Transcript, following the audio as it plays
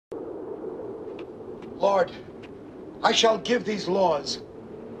Lord, I shall give these laws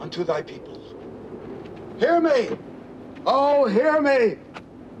unto thy people. Hear me! Oh, hear me!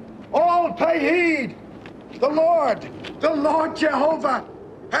 All pay heed! The Lord Jehovah,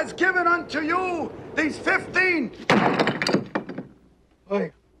 has given unto you these 10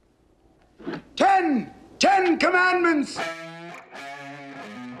 commandments!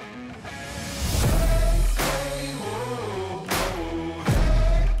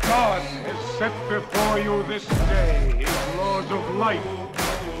 God has set before you this day his laws of life.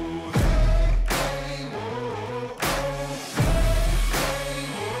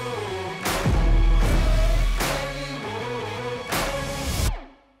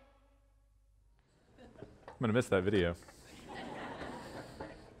 I'm going to miss that video.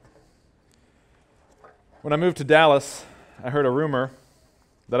 When I moved to Dallas, I heard a rumor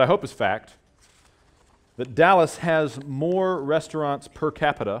that I hope is fact, that Dallas has more restaurants per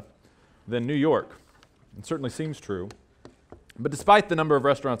capita than New York. It certainly seems true. But despite the number of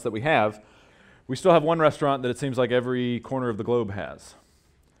restaurants that we still have one restaurant that it seems like every corner of the globe has: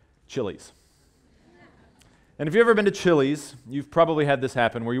 Chili's. And if you've ever been to Chili's, you've probably had this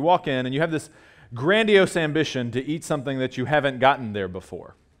happen where you walk in and you have this grandiose ambition to eat something that you haven't gotten there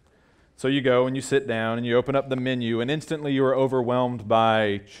before. So you go and you sit down and you open up the menu and instantly you are overwhelmed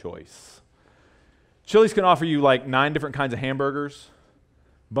by choice. Chili's can offer you like 9 different kinds of hamburgers,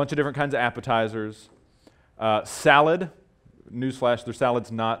 a bunch of different kinds of appetizers, salad. Newsflash, their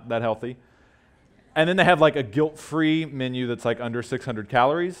salad's not that healthy. And then they have like a guilt-free menu that's like under 600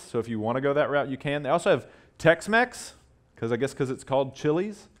 calories. So if you want to go that route, you can. They also have Tex-Mex, because it's called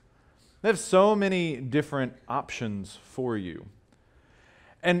Chili's. They have so many different options for you.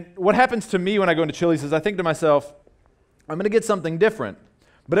 And what happens to me when I go into Chili's is I think to myself, I'm going to get something different.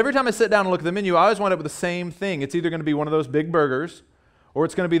 But every time I sit down and look at the menu, I always wind up with the same thing. It's either going to be one of those big burgers, or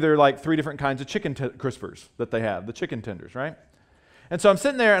it's going to be their like 3 different kinds of chicken crispers that they have, the chicken tenders, right? And so I'm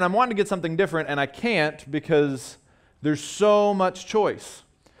sitting there and I'm wanting to get something different, and I can't because there's so much choice.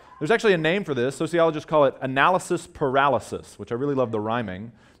 There's actually a name for this. Sociologists call it analysis paralysis, which I really love the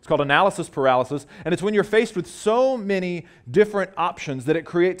rhyming. It's called analysis paralysis, and it's when you're faced with so many different options that it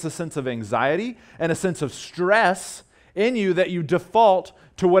creates a sense of anxiety and a sense of stress in you that you default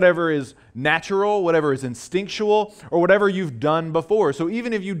to whatever is natural, whatever is instinctual, or whatever you've done before. So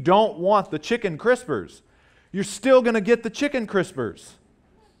even if you don't want the chicken crispers, you're still going to get the chicken crispers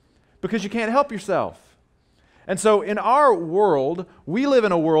because you can't help yourself. And so in our world, we live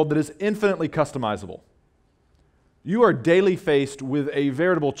in a world that is infinitely customizable. You are daily faced with a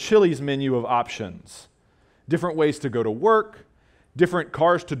veritable Chili's menu of options. Different ways to go to work, different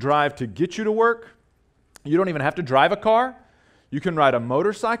cars to drive to get you to work. You don't even have to drive a car. You can ride a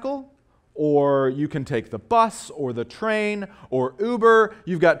motorcycle, or you can take the bus or the train or Uber.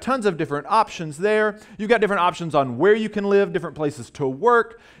 You've got tons of different options there. You've got different options on where you can live, different places to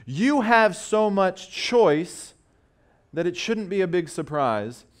work. You have so much choice that it shouldn't be a big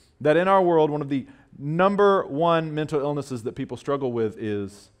surprise that in our world, one of the number one mental illnesses that people struggle with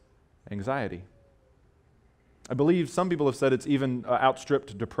is anxiety. I believe some people have said it's even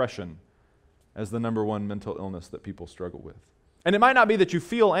outstripped depression as the number one mental illness that people struggle with. And it might not be that you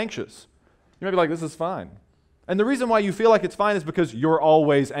feel anxious. You might be like, this is fine. And the reason why you feel like it's fine is because you're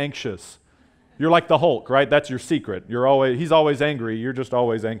always anxious. You're like the Hulk, right? That's your secret. He's always angry, you're just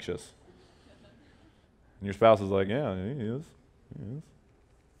always anxious. And your spouse is like, yeah, he is. He is.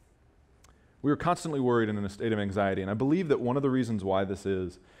 We are constantly worried and in a state of anxiety, and I believe that one of the reasons why this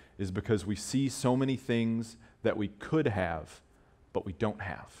is because we see so many things that we could have, but we don't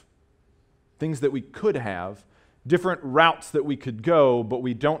have. Things that we could have, different routes that we could go, but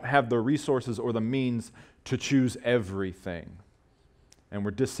we don't have the resources or the means to choose everything. And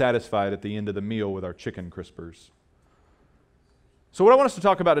we're dissatisfied at the end of the meal with our chicken crispers. So what I want us to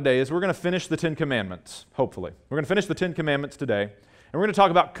talk about today is we're going to finish the 10 Commandments, hopefully. We're going to finish the 10 Commandments today. And we're going to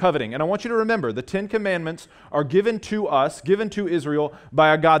talk about coveting. And I want you to remember, the 10 Commandments are given to us, given to Israel,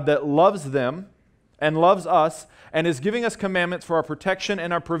 by a God that loves them and loves us and is giving us commandments for our protection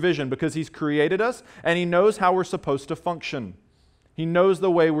and our provision because He's created us and He knows how we're supposed to function. He knows the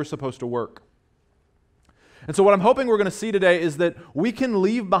way we're supposed to work. And so what I'm hoping we're going to see today is that we can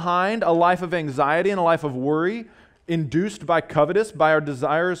leave behind a life of anxiety and a life of worry induced by covetous, by our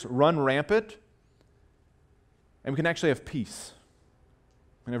desires run rampant, and we can actually have peace.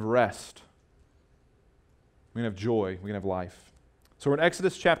 We can have rest. We can have joy. We can have life. So we're in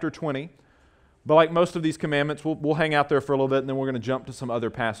Exodus chapter 20. But like most of these commandments, we'll hang out there for a little bit, and then we're going to jump to some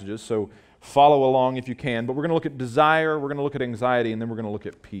other passages. So follow along if you can. But we're going to look at desire, we're going to look at anxiety, and then we're going to look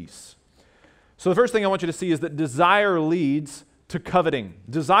at peace. So the first thing I want you to see is that desire leads to coveting.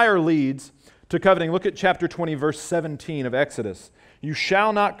 Desire leads to coveting. Look at chapter 20, verse 17 of Exodus. You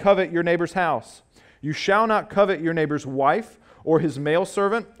shall not covet your neighbor's house. You shall not covet your neighbor's wife, or his male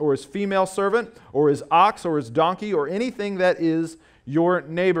servant, or his female servant, or his ox, or his donkey, or anything that is your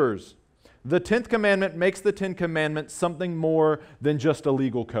neighbor's. The 10th commandment makes the 10 commandments something more than just a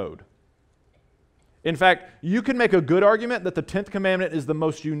legal code. In fact, you can make a good argument that the 10th commandment is the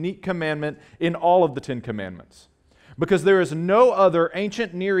most unique commandment in all of the 10 commandments. Because there is no other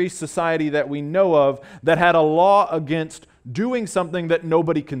ancient Near East society that we know of that had a law against doing something that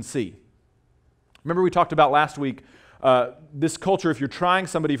nobody can see. Remember we talked about last week, this culture, if you're trying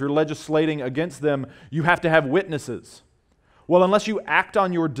somebody, if you're legislating against them, you have to have witnesses. Well, unless you act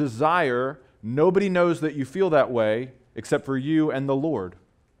on your desire, nobody knows that you feel that way except for you and the Lord.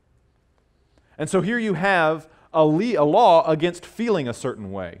 And so here you have a law against feeling a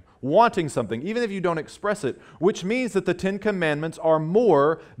certain way, wanting something, even if you don't express it, which means that the 10 commandments are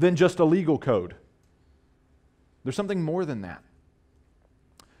more than just a legal code. There's something more than that.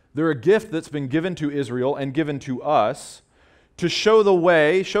 They're a gift that's been given to Israel and given to us to show the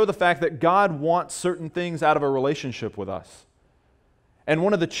way, show the fact that God wants certain things out of a relationship with us. And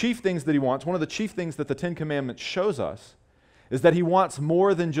one of the chief things that He wants, one of the chief things that the 10 Commandments shows us, is that He wants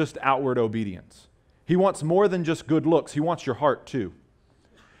more than just outward obedience. He wants more than just good looks. He wants your heart too.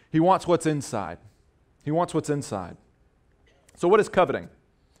 He wants what's inside. He wants what's inside. So what is coveting?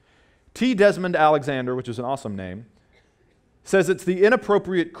 T. Desmond Alexander, which is an awesome name, says it's the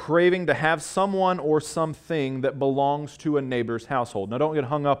inappropriate craving to have someone or something that belongs to a neighbor's household. Now don't get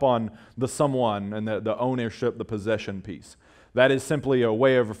hung up on the someone and the ownership, the possession piece. That is simply a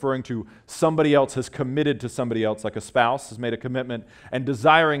way of referring to somebody else has committed to somebody else, like a spouse has made a commitment, and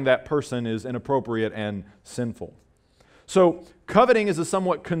desiring that person is inappropriate and sinful. So coveting is a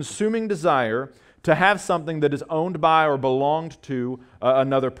somewhat consuming desire to have something that is owned by or belonged to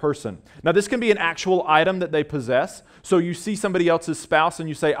another person. Now this can be an actual item that they possess. So you see somebody else's spouse and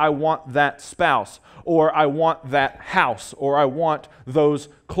you say, I want that spouse, or I want that house, or I want those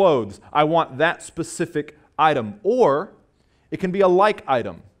clothes. I want that specific item. Or it can be a like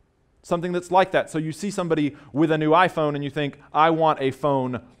item, something that's like that. So you see somebody with a new iPhone and you think, I want a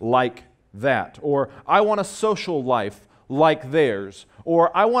phone like that. Or I want a social life like theirs.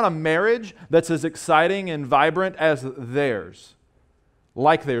 Or I want a marriage that's as exciting and vibrant as theirs.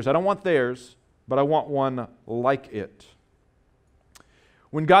 Like theirs. I don't want theirs, but I want one like it.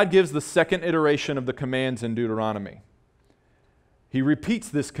 When God gives the second iteration of the commands in Deuteronomy, He repeats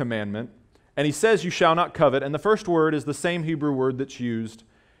this commandment, and He says, you shall not covet, and the first word is the same Hebrew word that's used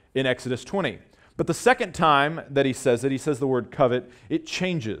in Exodus 20. But the second time that He says it, He says the word covet, it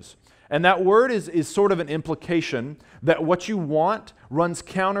changes. And that word is sort of an implication that what you want runs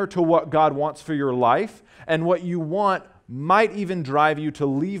counter to what God wants for your life, and what you want might even drive you to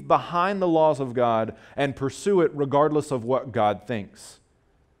leave behind the laws of God and pursue it regardless of what God thinks.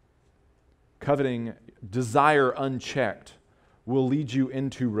 Coveting, desire unchecked, will lead you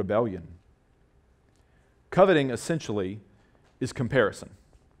into rebellion. Coveting, essentially, is comparison.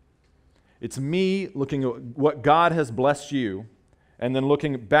 It's me looking at what God has blessed you and then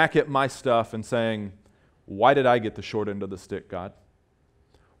looking back at my stuff and saying, why did I get the short end of the stick, God?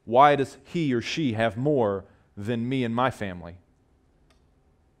 Why does he or she have more than me and my family?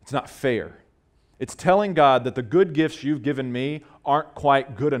 It's not fair. It's telling God that the good gifts you've given me aren't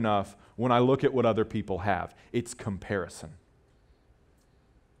quite good enough when I look at what other people have. It's comparison.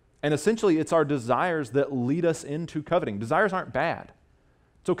 And essentially, it's our desires that lead us into coveting. Desires aren't bad.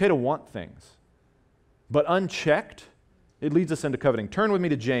 It's okay to want things. But unchecked, it leads us into coveting. Turn with me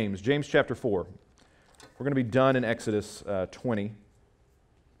to James chapter 4. We're going to be done in Exodus 20.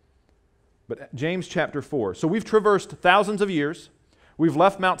 But James chapter 4. So we've traversed thousands of years. We've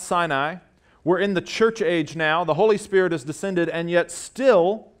left Mount Sinai. We're in the church age now. The Holy Spirit has descended, and yet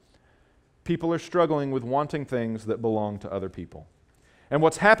still people are struggling with wanting things that belong to other people. And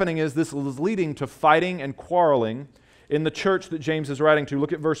what's happening is this is leading to fighting and quarreling in the church that James is writing to.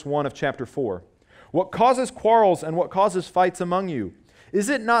 Look at verse 1 of chapter 4. What causes quarrels and what causes fights among you? Is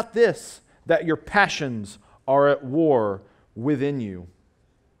it not this, that your passions are at war within you?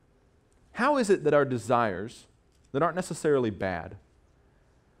 How is it that our desires, that aren't necessarily bad,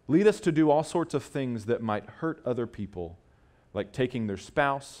 lead us to do all sorts of things that might hurt other people, like taking their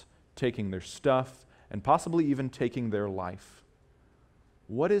spouse, taking their stuff, and possibly even taking their life?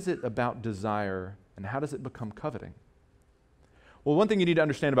 What is it about desire, and how does it become coveting? Well, one thing you need to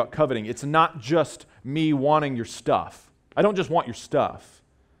understand about coveting, it's not just me wanting your stuff. I don't just want your stuff.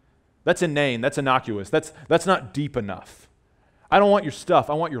 That's inane, that's innocuous, that's not deep enough. I don't want your stuff,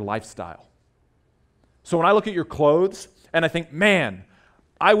 I want your lifestyle. So when I look at your clothes and I think, man,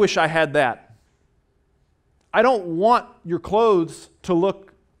 I wish I had that. I don't want your clothes to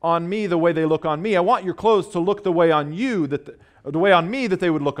look on me the way they look on me. I want your clothes to look the way on you, the way on me that they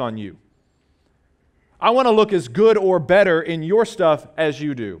would look on you. I want to look as good or better in your stuff as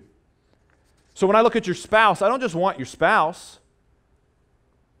you do. So when I look at your spouse, I don't just want your spouse.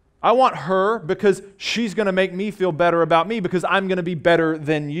 I want her because she's going to make me feel better about me because I'm going to be better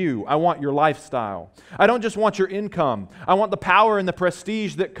than you. I want your lifestyle. I don't just want your income. I want the power and the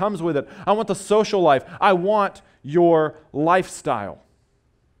prestige that comes with it. I want the social life. I want your lifestyle.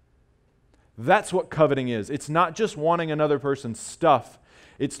 That's what coveting is. It's not just wanting another person's stuff.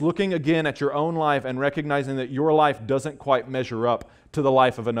 It's looking again at your own life and recognizing that your life doesn't quite measure up to the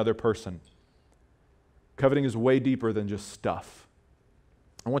life of another person. Coveting is way deeper than just stuff.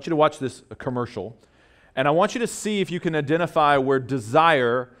 I want you to watch this commercial, and I want you to see if you can identify where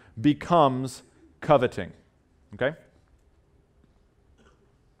desire becomes coveting. Okay?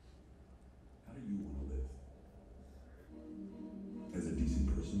 How do you want to live? As a decent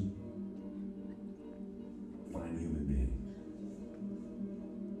person? Fine human being.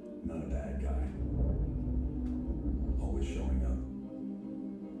 Not a bad guy. Always showing up.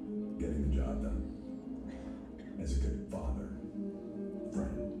 Getting the job done. As a good father.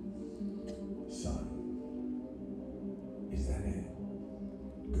 Friend. Son. Is that it?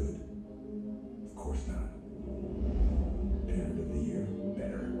 Good? Of course not. Parent of the year?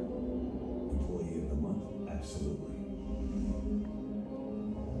 Better. Employee of the month? Absolutely.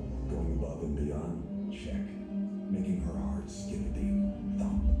 Going above and beyond? Check. Making her heart skip a beat.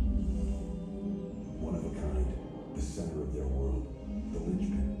 Thump. One of a kind. The center of their world. The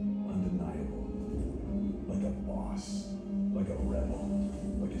linchpin. Undeniable. Like a boss. Like a rebel.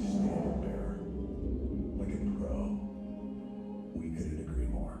 Like a standard bearer. Like a pro. We couldn't agree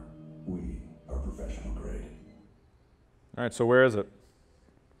more. We are professional grade. All right, so where is it?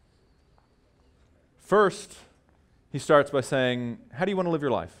 First, he starts by saying, how do you want to live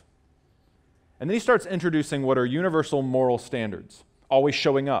your life? And then he starts introducing what are universal moral standards. Always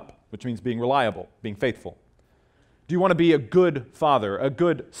showing up, which means being reliable, being faithful. Do you want to be a good father, a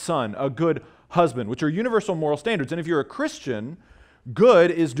good son, a good husband, which are universal moral standards? And if you're a Christian,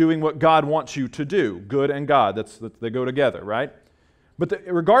 good is doing what God wants you to do. Good and God, they go together, right? But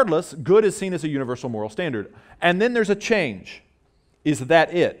regardless, good is seen as a universal moral standard. And then there's a change. Is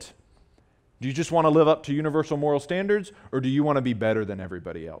that it? Do you just want to live up to universal moral standards, or do you want to be better than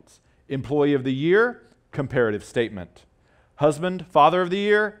everybody else? Employee of the year, comparative statement. Husband, father of the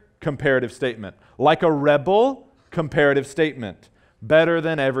year, comparative statement. Like a rebel, comparative statement. Better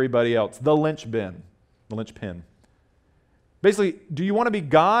than everybody else. The linchpin. Basically, do you want to be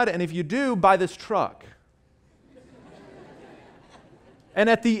God? And if you do, buy this truck. And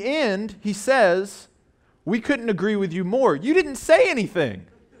at the end, he says, we couldn't agree with you more. You didn't say anything.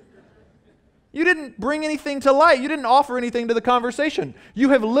 You didn't bring anything to light. You didn't offer anything to the conversation. You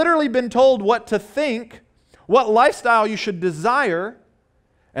have literally been told what to think, what lifestyle you should desire,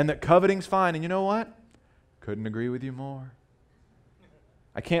 and that coveting's fine. And you know what? Couldn't agree with you more.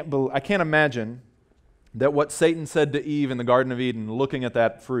 I can't imagine that what Satan said to Eve in the Garden of Eden, looking at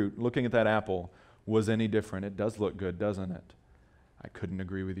that fruit, looking at that apple, was any different. It does look good, doesn't it? I couldn't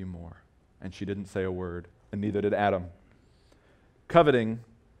agree with you more. And she didn't say a word, and neither did Adam. Coveting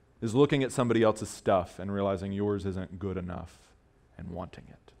is looking at somebody else's stuff and realizing yours isn't good enough and wanting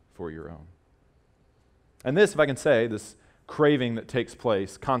it for your own. And this, if I can say, this craving that takes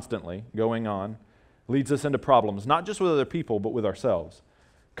place constantly, going on, leads us into problems, not just with other people, but with ourselves.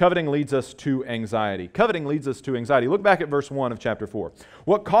 Coveting leads us to anxiety. Coveting leads us to anxiety. Look back at verse 1 of chapter 4.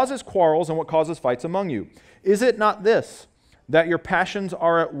 What causes quarrels and what causes fights among you? Is it not this, that your passions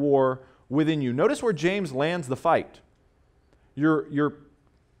are at war within you? Notice where James lands the fight. Your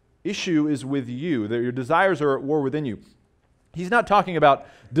issue is with you, that your desires are at war within you. He's not talking about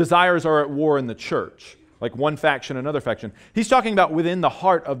desires are at war in the church, like one faction, another faction. He's talking about within the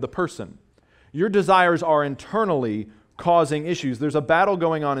heart of the person. Your desires are internally causing issues. There's a battle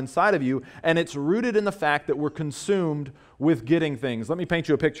going on inside of you, and it's rooted in the fact that we're consumed with getting things. Let me paint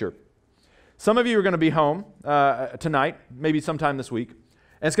you a picture. Some of you are going to be home tonight, maybe sometime this week,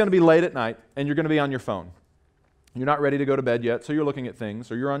 and it's going to be late at night, and you're going to be on your phone. You're not ready to go to bed yet, so you're looking at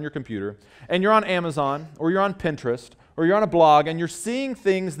things, or you're on your computer, and you're on Amazon, or you're on Pinterest, or you're on a blog, and you're seeing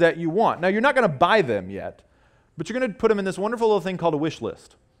things that you want. Now, you're not going to buy them yet, but you're going to put them in this wonderful little thing called a wish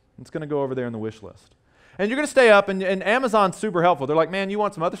list. It's going to go over there in the wish list. And you're going to stay up, and Amazon's super helpful. They're like, man, you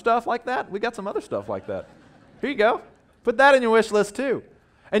want some other stuff like that? We got some other stuff like that. Here you go. Put that in your wish list too.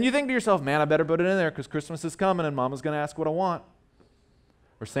 And you think to yourself, man, I better put it in there because Christmas is coming and Mama's going to ask what I want.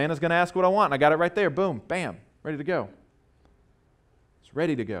 Or Santa's going to ask what I want. And I got it right there. Boom, bam, ready to go. It's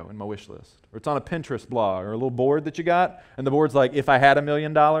ready to go in my wish list. Or it's on a Pinterest blog or a little board that you got, and the board's like, if I had $1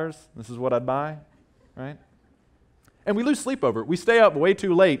 million, this is what I'd buy, right? And we lose sleep over it. We stay up way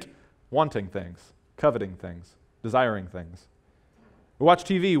too late wanting things, coveting things, desiring things. We watch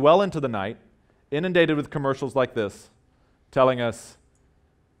TV well into the night, inundated with commercials like this, telling us,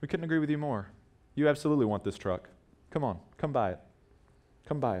 we couldn't agree with you more. You absolutely want this truck. Come on, come buy it.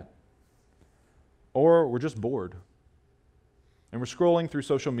 Come buy it. Or we're just bored. And we're scrolling through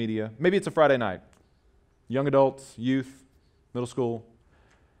social media. Maybe it's a Friday night. Young adults, youth, middle school.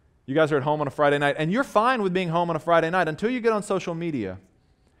 You guys are at home on a Friday night, and you're fine with being home on a Friday night until you get on social media.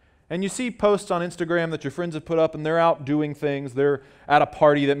 And you see posts on Instagram that your friends have put up, and they're out doing things. They're at a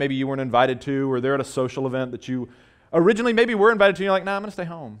party that maybe you weren't invited to, or they're at a social event that you originally maybe were invited to, and you're like, nah, I'm going to stay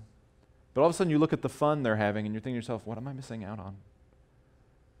home. But all of a sudden you look at the fun they're having, and you're thinking to yourself, what am I missing out on?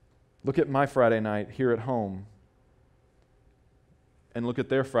 Look at my Friday night here at home, and look at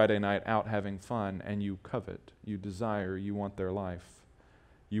their Friday night out having fun, and you covet, you desire, you want their life,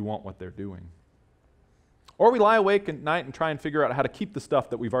 you want what they're doing. Or we lie awake at night and try and figure out how to keep the stuff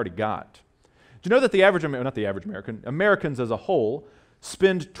that we've already got. Do you know that Americans as a whole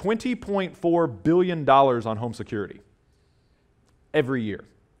spend $20.4 billion on home security every year?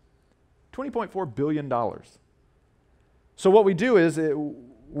 $20.4 billion. So what we do is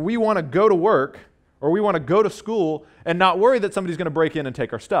we want to go to work or we want to go to school and not worry that somebody's going to break in and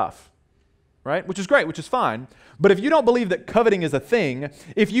take our stuff, right? Which is great, which is fine. But if you don't believe that coveting is a thing,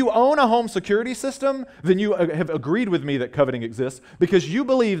 if you own a home security system, then you have agreed with me that coveting exists because you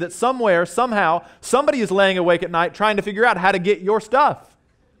believe that somewhere, somehow, somebody is laying awake at night trying to figure out how to get your stuff.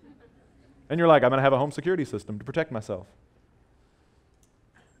 And you're like, I'm going to have a home security system to protect myself.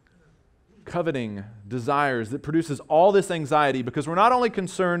 Coveting, desires, that produces all this anxiety because we're not only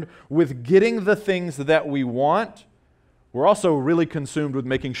concerned with getting the things that we want, we're also really consumed with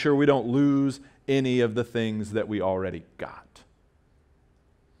making sure we don't lose any of the things that we already got.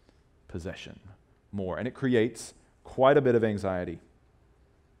 Possession, more. And it creates quite a bit of anxiety.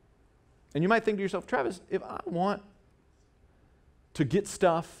 And you might think to yourself, Travis, if I want to get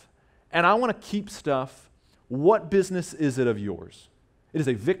stuff and I want to keep stuff, what business is it of yours? It is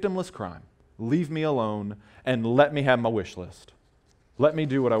a victimless crime. Leave me alone and let me have my wish list. Let me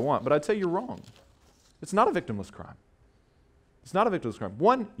do what I want. But I'd say you're wrong. It's not a victimless crime. It's not a victimless crime.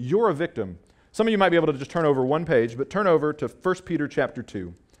 One, you're a victim. Some of you might be able to just turn over one page, but turn over to 1 Peter chapter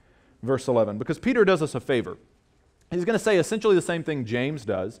 2, verse 11, because Peter does us a favor. He's going to say essentially the same thing James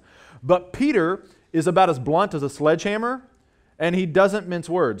does, but Peter is about as blunt as a sledgehammer, and he doesn't mince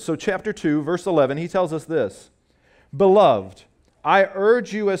words. So chapter 2, verse 11, he tells us this, Beloved, I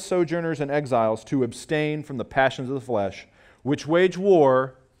urge you as sojourners and exiles to abstain from the passions of the flesh, which wage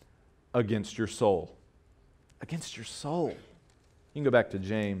war against your soul. Against your soul. You can go back to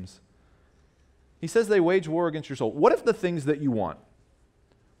James. He says they wage war against your soul. What if the things that you want,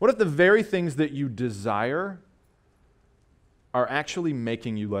 what if the very things that you desire are actually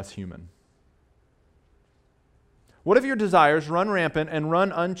making you less human? What if your desires run rampant and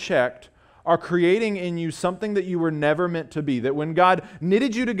run unchecked are creating in you something that you were never meant to be? That when God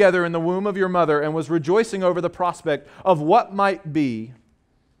knitted you together in the womb of your mother and was rejoicing over the prospect of what might be,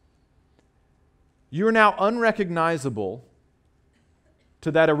 you're now unrecognizable to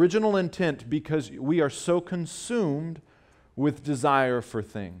that original intent because we are so consumed with desire for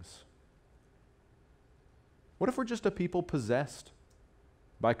things. What if we're just a people possessed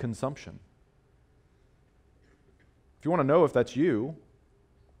by consumption? If you want to know if that's you,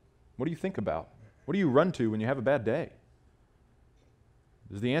 what do you think about? What do you run to when you have a bad day?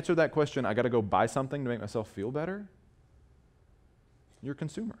 Is the answer to that question, I got to go buy something to make myself feel better? You're a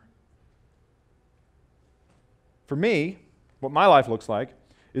consumer. For me, what my life looks like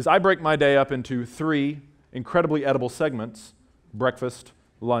is I break my day up into 3 incredibly edible segments: breakfast,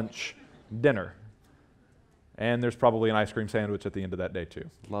 lunch, dinner. And there's probably an ice cream sandwich at the end of that day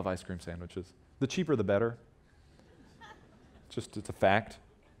too. Love ice cream sandwiches. The cheaper the better. It's a fact.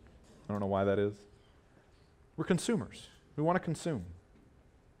 I don't know why that is. We're consumers. We want to consume.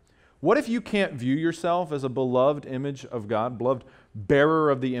 What if you can't view yourself as a beloved image of God, beloved bearer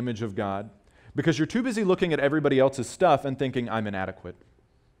of the image of God, because you're too busy looking at everybody else's stuff and thinking, I'm inadequate.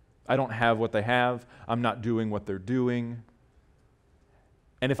 I don't have what they have. I'm not doing what they're doing.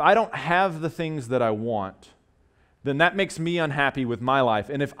 And if I don't have the things that I want, then that makes me unhappy with my life.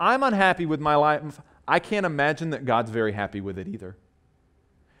 And if I'm unhappy with my life, I can't imagine that God's very happy with it either.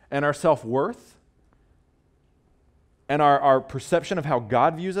 And our self-worth and our perception of how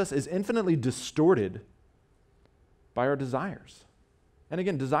God views us is infinitely distorted by our desires. And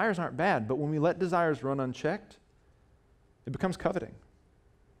again, desires aren't bad, but when we let desires run unchecked, it becomes coveting.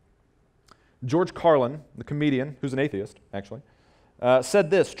 George Carlin, the comedian, who's an atheist, actually, said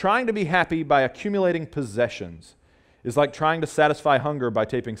this: trying to be happy by accumulating possessions is like trying to satisfy hunger by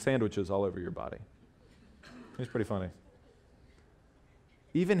taping sandwiches all over your body. He's pretty funny.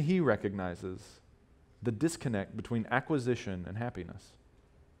 Even he recognizes the disconnect between acquisition and happiness.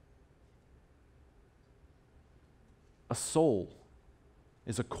 A soul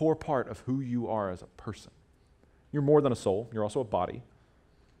is a core part of who you are as a person. You're more than a soul, you're also a body.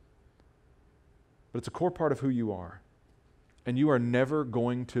 But it's a core part of who you are. And you are never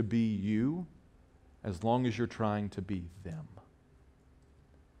going to be you as long as you're trying to be them.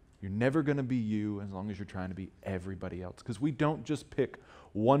 You're never going to be you as long as you're trying to be everybody else. Because we don't just pick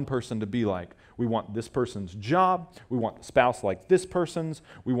one person to be like. We want this person's job. We want a spouse like this person's.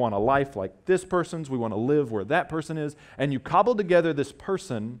 We want a life like this person's. We want to live where that person is. And you cobble together this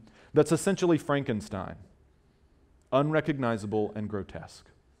person that's essentially Frankenstein, unrecognizable and grotesque.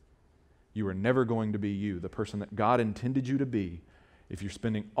 You are never going to be you, the person that God intended you to be, if you're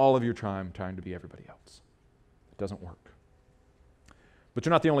spending all of your time trying to be everybody else. It doesn't work. But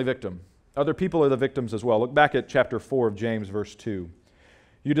you're not the only victim. Other people are the victims as well. Look back at chapter 4 of James, verse 2.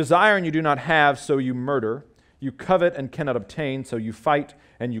 You desire and you do not have, so you murder. You covet and cannot obtain, so you fight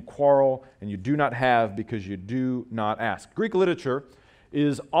and you quarrel, and you do not have because you do not ask. Greek literature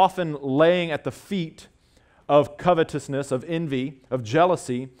is often laying at the feet of covetousness, of envy, of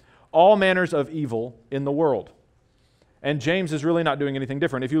jealousy, all manners of evil in the world. And James is really not doing anything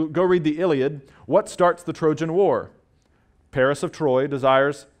different. If you go read the Iliad, what starts the Trojan War? Paris of Troy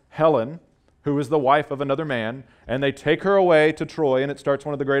desires Helen, who is the wife of another man, and they take her away to Troy, and it starts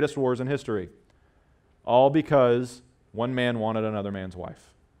one of the greatest wars in history. All because one man wanted another man's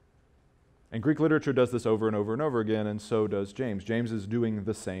wife. And Greek literature does this over and over and over again, and so does James. James is doing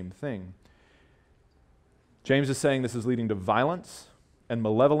the same thing. James is saying this is leading to violence and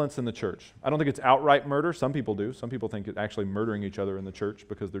malevolence in the church. I don't think it's outright murder. Some people do. Some people think it's actually murdering each other in the church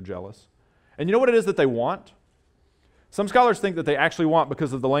because they're jealous. And you know what it is that they want? Some scholars think that they actually want,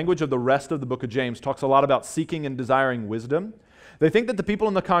 because of the language of the rest of the book of James talks a lot about seeking and desiring wisdom. They think that the people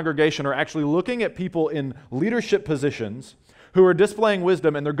in the congregation are actually looking at people in leadership positions who are displaying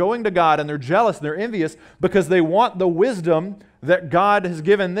wisdom, and they're going to God and they're jealous and they're envious because they want the wisdom that God has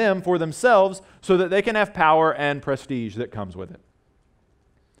given them for themselves so that they can have power and prestige that comes with it.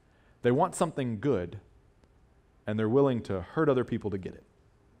 They want something good, and they're willing to hurt other people to get it.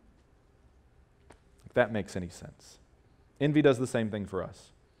 If that makes any sense. Envy does the same thing for us.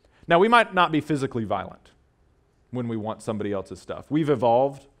 Now, we might not be physically violent when we want somebody else's stuff. We've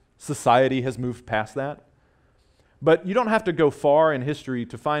evolved. Society has moved past that. But you don't have to go far in history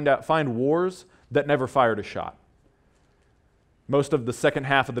to find wars that never fired a shot. Most of the second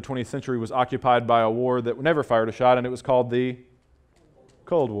half of the 20th century was occupied by a war that never fired a shot, and it was called the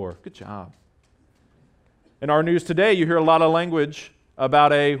Cold War. Good job. In our news today, you hear a lot of language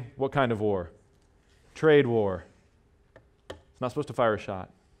about what kind of war? Trade war. It's not supposed to fire a shot.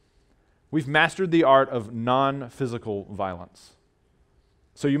 We've mastered the art of non-physical violence.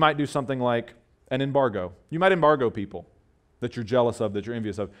 So you might do something like an embargo. You might embargo people that you're jealous of, that you're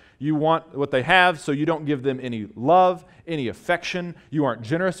envious of. You want what they have, so you don't give them any love, any affection. You aren't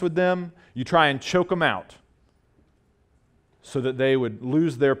generous with them. You try and choke them out so that they would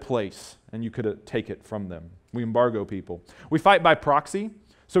lose their place and you could take it from them. We embargo people. We fight by proxy.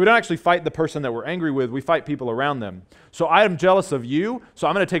 So we don't actually fight the person that we're angry with, we fight people around them. So I am jealous of you, so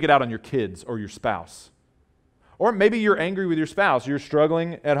I'm going to take it out on your kids or your spouse. Or maybe you're angry with your spouse, you're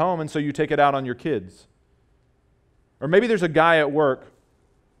struggling at home, and so you take it out on your kids. Or maybe there's a guy at work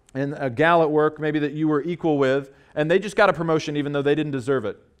and a gal at work maybe that you were equal with, and they just got a promotion even though they didn't deserve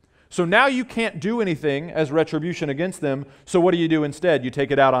it. So now you can't do anything as retribution against them, so what do? Instead? You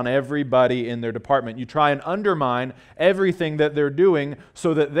take it out on everybody in their department. You try and undermine everything that they're doing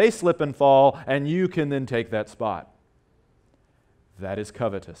so that they slip and fall, and you can then take that spot. That is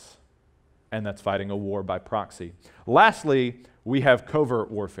covetous, and that's fighting a war by proxy. Lastly, we have covert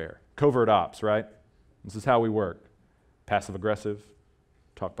warfare, covert ops, right? This is how we work. Passive-aggressive,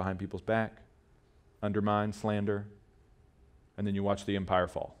 talk behind people's back, undermine, slander, and then you watch the empire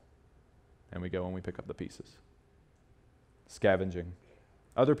fall. And we go and we pick up the pieces. Scavenging.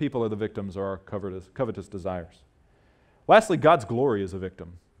 Other people are the victims of our covetous desires. Lastly, God's glory is a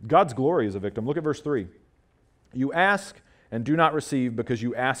victim. God's glory is a victim. Look at verse 3. You ask and do not receive because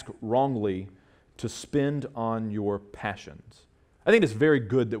you ask wrongly to spend on your passions. I think it's very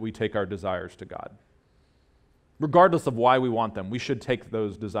good that we take our desires to God. Regardless of why we want them, we should take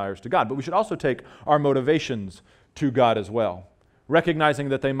those desires to God. But we should also take our motivations to God as well, recognizing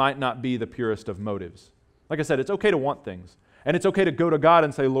that they might not be the purest of motives. Like I said, it's okay to want things. And it's okay to go to God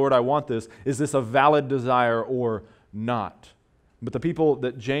and say, Lord, I want this. Is this a valid desire or not? But the people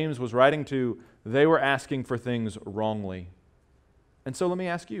that James was writing to, they were asking for things wrongly. And so let me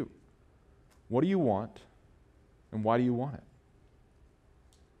ask you, what do you want and why do you want it?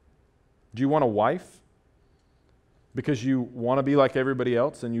 Do you want a wife because you want to be like everybody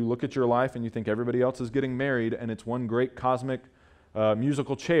else and you look at your life and you think everybody else is getting married and it's one great cosmic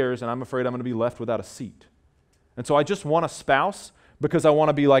musical chairs and I'm afraid I'm going to be left without a seat? And so I just want a spouse because I want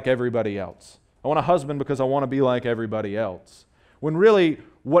to be like everybody else. I want a husband because I want to be like everybody else. When really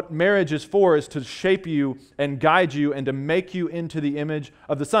what marriage is for is to shape you and guide you and to make you into the image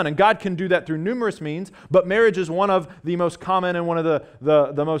of the Son. And God can do that through numerous means, but marriage is one of the most common and one of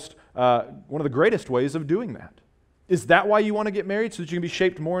the greatest ways of doing that. Is that why you want to get married, so that you can be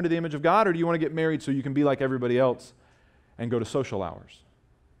shaped more into the image of God, or do you want to get married so you can be like everybody else and go to social hours?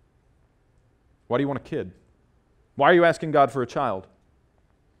 Why do you want a kid? Why are you asking God for a child?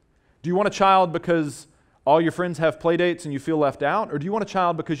 Do you want a child because all your friends have play dates and you feel left out? Or do you want a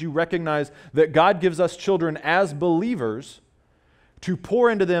child because you recognize that God gives us children as believers to pour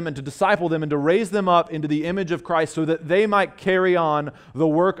into them and to disciple them and to raise them up into the image of Christ so that they might carry on the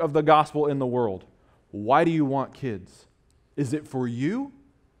work of the gospel in the world? Why do you want kids? Is it for you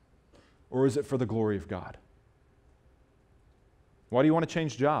or is it for the glory of God? Why do you want to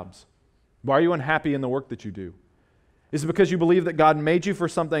change jobs? Why are you unhappy in the work that you do? Is it because you believe that God made you for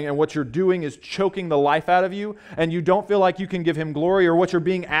something and what you're doing is choking the life out of you and you don't feel like you can give Him glory, or what you're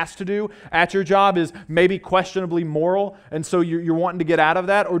being asked to do at your job is maybe questionably moral and so you're wanting to get out of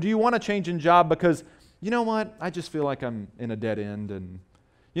that? Or do you want to change in job because, you know what, I just feel like I'm in a dead end and,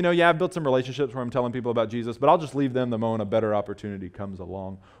 I've built some relationships where I'm telling people about Jesus, but I'll just leave them the moment a better opportunity comes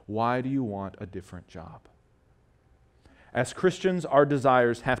along. Why do you want a different job? As Christians, our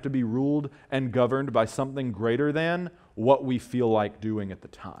desires have to be ruled and governed by something greater than what we feel like doing at the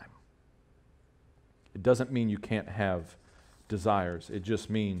time. It doesn't mean you can't have desires. It just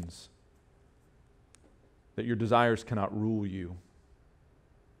means that your desires cannot rule you.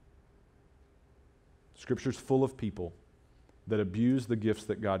 Scripture's full of people that abuse the gifts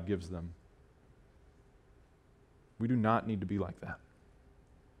that God gives them. We do not need to be like that.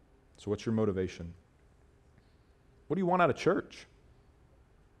 So what's your motivation? What do you want out of church?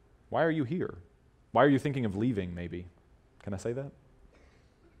 Why are you here? Why are you thinking of leaving, maybe? Can I say that?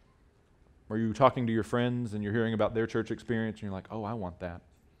 Or are you talking to your friends and you're hearing about their church experience and you're like, oh, I want that.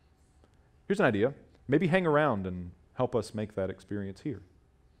 Here's an idea. Maybe hang around and help us make that experience here.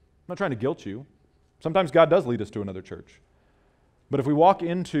 I'm not trying to guilt you. Sometimes God does lead us to another church. But if we walk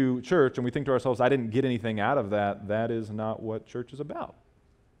into church and we think to ourselves, I didn't get anything out of that, that is not what church is about.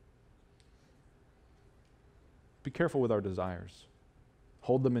 Be careful with our desires.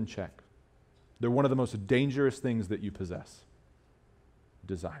 Hold them in check. They're one of the most dangerous things that you possess.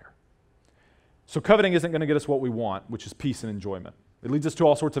 Desire. So coveting isn't going to get us what we want, which is peace and enjoyment. It leads us to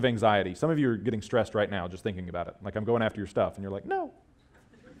all sorts of anxiety. Some of you are getting stressed right now just thinking about it. Like, I'm going after your stuff, and you're like, no.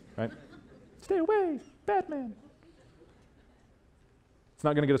 Right? Stay away, Batman. It's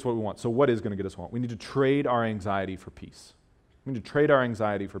not going to get us what we want. So what is going to get us what we want? We need to trade our anxiety for peace. We need to trade our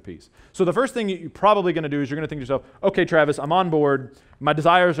anxiety for peace. So the first thing you're probably going to do is you're going to think to yourself, okay, Travis, I'm on board. My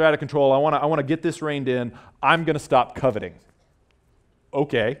desires are out of control. I want to get this reined in. I'm going to stop coveting.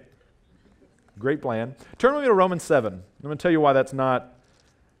 Okay. Great plan. Turn with me to Romans 7. I'm going to tell you why that's not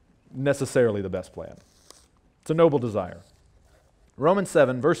necessarily the best plan. It's a noble desire. Romans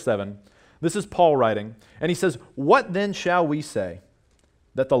 7, verse 7. This is Paul writing, and he says, "What then shall we say?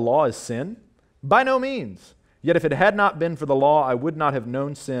 That the law is sin? By no means. Yet if it had not been for the law, I would not have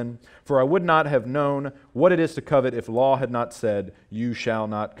known sin, for I would not have known what it is to covet if law had not said, 'You shall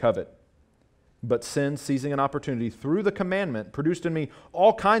not covet.' But sin, seizing an opportunity through the commandment, produced in me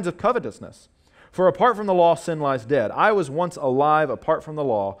all kinds of covetousness. For apart from the law, sin lies dead. I was once alive apart from the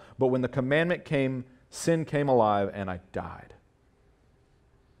law, but when the commandment came, sin came alive, and I died."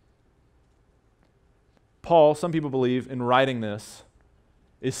 Paul, some people believe, in writing this,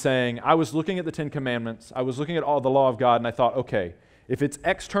 is saying, I was looking at the Ten Commandments, I was looking at all the law of God, and I thought, okay, if it's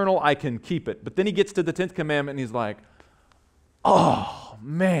external, I can keep it. But then he gets to the 10th commandment, and he's like, oh,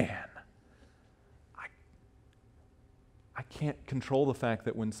 man. I can't control the fact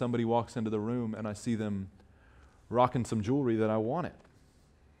that when somebody walks into the room and I see them rocking some jewelry that I want it.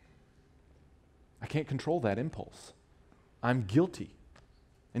 I can't control that impulse. I'm guilty.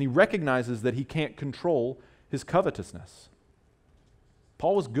 And he recognizes that he can't control his covetousness.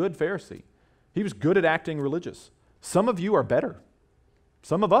 Paul was good Pharisee. He was good at acting religious. Some of you are better.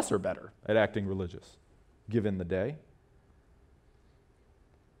 Some of us are better at acting religious, given the day.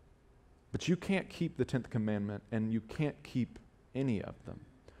 But you can't keep the 10th commandment, and you can't keep any of them.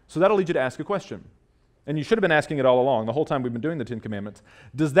 So that'll lead you to ask a question. And you should have been asking it all along, the whole time we've been doing the 10 commandments.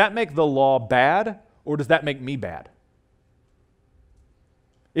 Does that make the law bad, or does that make me bad?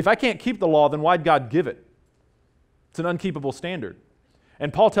 If I can't keep the law, then why'd God give it? It's an unkeepable standard.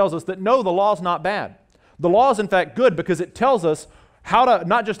 And Paul tells us that no, the law's not bad. The law is in fact good because it tells us how to,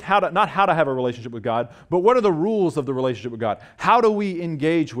 not how to have a relationship with God, but what are the rules of the relationship with God? How do we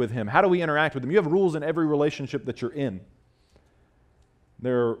engage with Him? How do we interact with Him? You have rules in every relationship that you're in.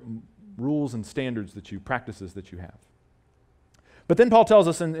 There are rules and standards that you, practices that you have. But then Paul tells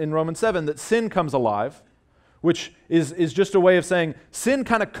us in Romans 7 that sin comes alive, which is just a way of saying sin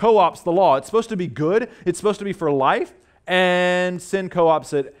kind of co-ops the law. It's supposed to be good, it's supposed to be for life, and sin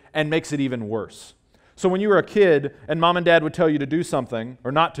co-ops it and makes it even worse. So when you were a kid and mom and dad would tell you to do something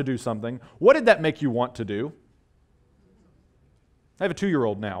or not to do something, what did that make you want to do? I have a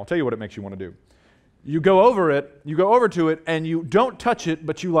 2-year-old now. I'll tell you what it makes you want to do. You go over to it, and you don't touch it,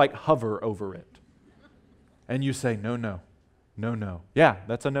 but you like hover over it. And you say, no, no, no, no. Yeah,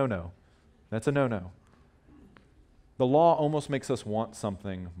 that's a no-no. That's a no-no. The law almost makes us want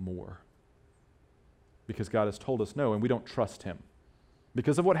something more because God has told us no, and we don't trust Him.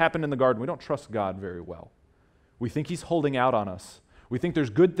 Because of what happened in the garden, we don't trust God very well. We think He's holding out on us. We think there's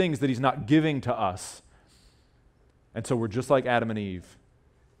good things that He's not giving to us. And so we're just like Adam and Eve.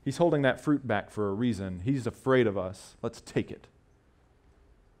 He's holding that fruit back for a reason. He's afraid of us. Let's take it.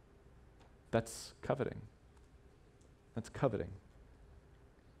 That's coveting. That's coveting.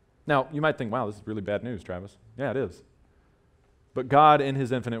 Now, you might think, wow, this is really bad news, Travis. Yeah, it is. But God, in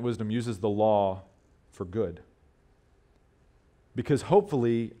His infinite wisdom, uses the law for good. Because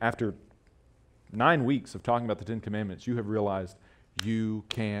hopefully, after 9 weeks of talking about the 10 Commandments, you have realized you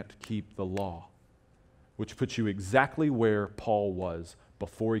can't keep the law, which puts you exactly where Paul was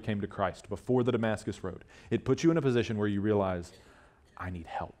before he came to Christ, before the Damascus Road. It puts you in a position where you realize, I need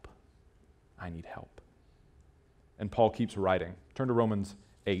help. I need help. And Paul keeps writing. Turn to Romans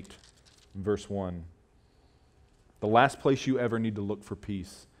 8, verse 1. The last place you ever need to look for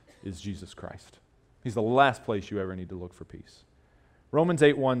peace is Jesus Christ. He's the last place you ever need to look for peace. Romans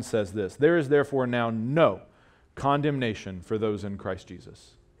 8:1 says this, there is therefore now no condemnation for those in Christ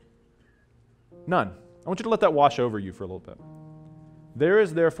Jesus. None. I want you to let that wash over you for a little bit. There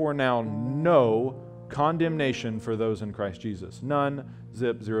is therefore now no condemnation for those in Christ Jesus. None,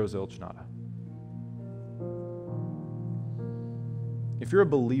 zip, zero, zilch, nada. If you're a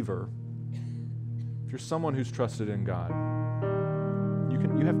believer, if you're someone who's trusted in God,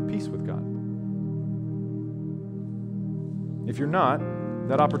 you have peace with God. If you're not,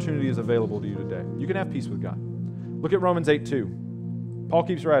 that opportunity is available to you today. You can have peace with God. Look at Romans 8:2. Paul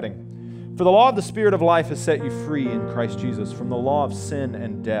keeps writing, for the law of the Spirit of life has set you free in Christ Jesus from the law of sin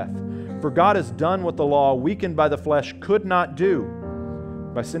and death. For God has done what the law, weakened by the flesh, could not do.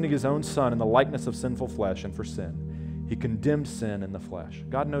 By sending His own Son in the likeness of sinful flesh, and for sin, He condemned sin in the flesh.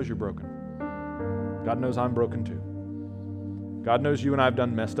 God knows you're broken. God knows I'm broken too. God knows you and I have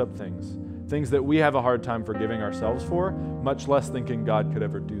done messed up things. Things that we have a hard time forgiving ourselves for, much less thinking God could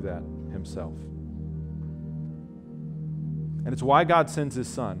ever do that Himself. And it's why God sends His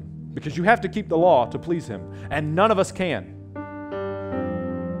Son. Because you have to keep the law to please Him, and none of us can.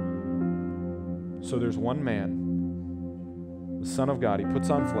 So there's one man, the Son of God. He puts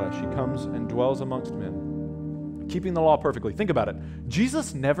on flesh. He comes and dwells amongst men, keeping the law perfectly. Think about it.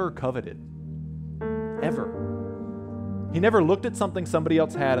 Jesus never coveted, ever. He never looked at something somebody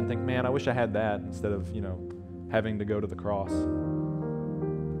else had and think, man, I wish I had that, instead of, having to go to the cross.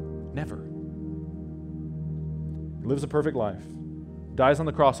 Never. He lives a perfect life. Dies on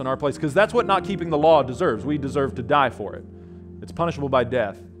the cross in our place, because that's what not keeping the law deserves. We deserve to die for it. It's punishable by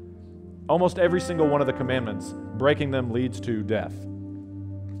death. Almost every single one of the commandments, breaking them leads to death.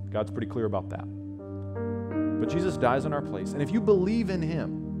 God's pretty clear about that. But Jesus dies in our place. And if you believe in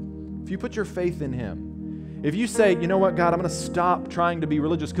Him, if you put your faith in Him, if you say, you know what, God, I'm going to stop trying to be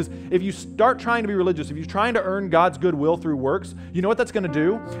religious, because if you start trying to be religious, if you're trying to earn God's goodwill through works, you know what that's going to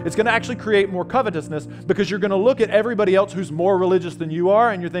do? It's going to actually create more covetousness, because you're going to look at everybody else who's more religious than you are,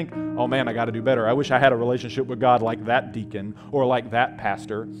 and you think, oh man, I got to do better. I wish I had a relationship with God like that deacon or like that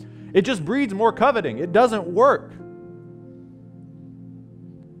pastor. It just breeds more coveting. It doesn't work.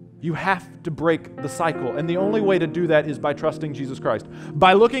 You have to break the cycle, and the only way to do that is by trusting Jesus Christ.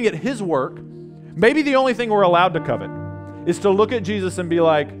 By looking at His work. Maybe the only thing we're allowed to covet is to look at Jesus and be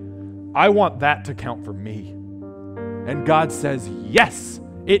like, I want that to count for me. And God says, yes,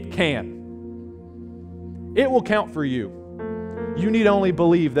 it can. It will count for you. You need only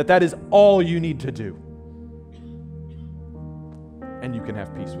believe that that is all you need to do. And you can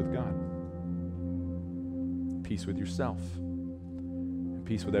have peace with God. peace with yourself, and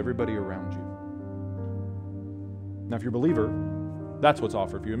peace with everybody around you. Now, if you're a believer, that's what's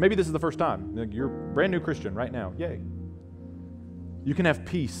offered for you. And maybe this is the first time. Like, you're a brand new Christian right now. Yay. You can have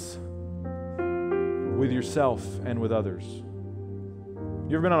peace with yourself and with others.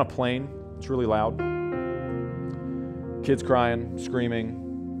 You ever been on a plane? It's really loud. Kids crying, screaming,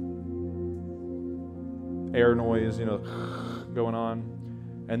 air noise, going on.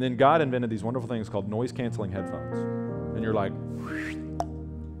 And then God invented these wonderful things called noise-canceling headphones. And you're like, I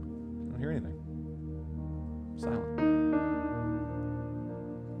don't hear anything. Silent.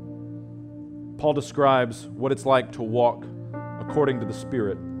 Paul describes what it's like to walk according to the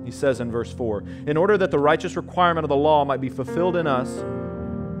Spirit. He says in verse 4, in order that the righteous requirement of the law might be fulfilled in us,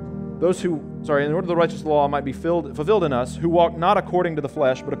 in order the righteous law might be fulfilled in us, who walk not according to the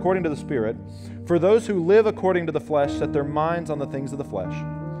flesh, but according to the Spirit. For those who live according to the flesh set their minds on the things of the flesh,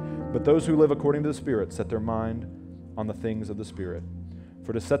 but those who live according to the Spirit set their mind on the things of the Spirit.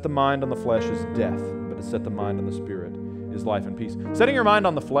 For to set the mind on the flesh is death, but to set the mind on the Spirit is life and peace. Setting your mind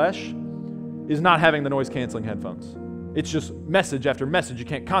on the flesh is not having the noise-canceling headphones. It's just message after message. You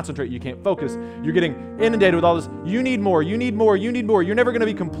can't concentrate. You can't focus. You're getting inundated with all this. You need more. You need more. You need more. You're never going to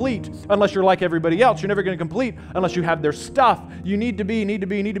be complete unless you're like everybody else. You're never going to complete unless you have their stuff. You need to be.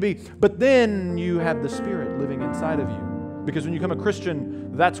 But then you have the Spirit living inside of you. Because when you become a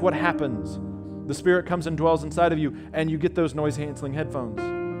Christian, that's what happens. The Spirit comes and dwells inside of you, and you get those noise-canceling headphones.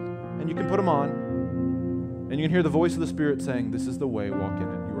 And you can put them on, and you can hear the voice of the Spirit saying, this is the way, walk in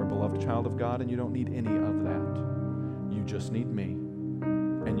it. You are a beloved child of God, and you don't need any of that. You just need me,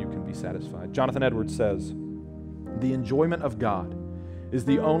 and you can be satisfied. Jonathan Edwards says, the enjoyment of God is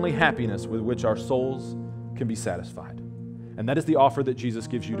the only happiness with which our souls can be satisfied. And that is the offer that Jesus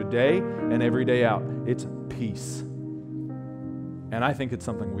gives you today and every day out. It's peace. And I think it's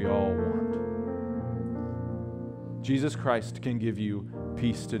something we all want. Jesus Christ can give you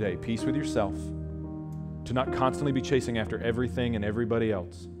peace today. Peace with yourself, to not constantly be chasing after everything and everybody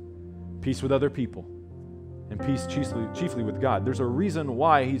else. Peace with other people. And peace chiefly with God. There's a reason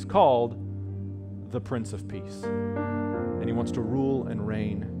why he's called the Prince of Peace. And he wants to rule and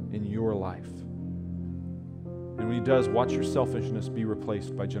reign in your life. And when he does, watch your selfishness be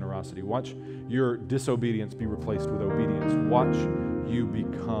replaced by generosity. Watch your disobedience be replaced with obedience. Watch you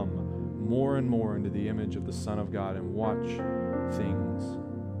become more and more into the image of the Son of God, and watch things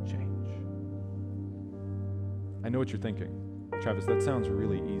change. I know what you're thinking. Travis, that sounds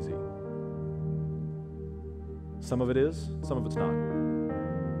really easy. Some of it is, some of it's not.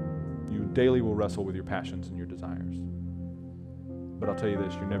 You daily will wrestle with your passions and your desires. But I'll tell you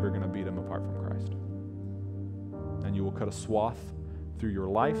this, you're never going to beat them apart from Christ. And you will cut a swath through your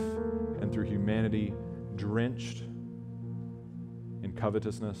life and through humanity, drenched in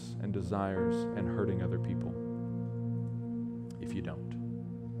covetousness and desires and hurting other people, if you don't.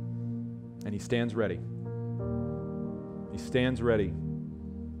 And he stands ready. He stands ready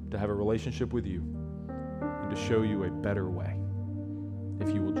to have a relationship with you, to show you a better way,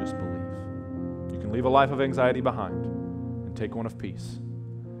 if you will just believe. You can leave a life of anxiety behind and take one of peace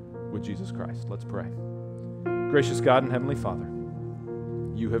with Jesus Christ. Let's pray. Gracious God and Heavenly Father,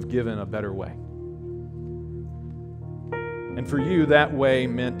 you have given a better way. And for you, that way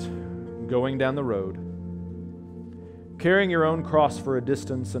meant going down the road, carrying your own cross for a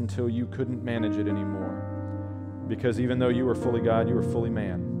distance until you couldn't manage it anymore. Because even though you were fully God, you were fully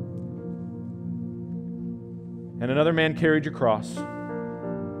man. And another man carried your cross,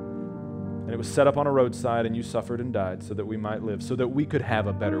 and it was set up on a roadside, and you suffered and died so that we might live, so that we could have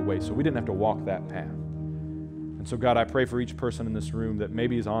a better way, so we didn't have to walk that path. And so, God, I pray for each person in this room that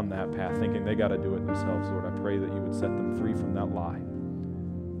maybe is on that path thinking they got to do it themselves, Lord. I pray that you would set them free from that lie.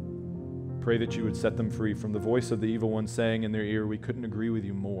 Pray that you would set them free from the voice of the evil one saying in their ear, we couldn't agree with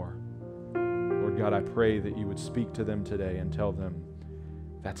you more. Lord God, I pray that you would speak to them today and tell them,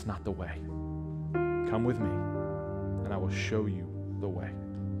 that's not the way. Come with me, and I will show you the way.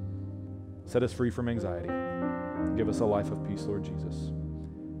 Set us free from anxiety. Give us a life of peace, Lord Jesus.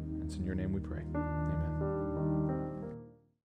 It's in your name we pray. Amen.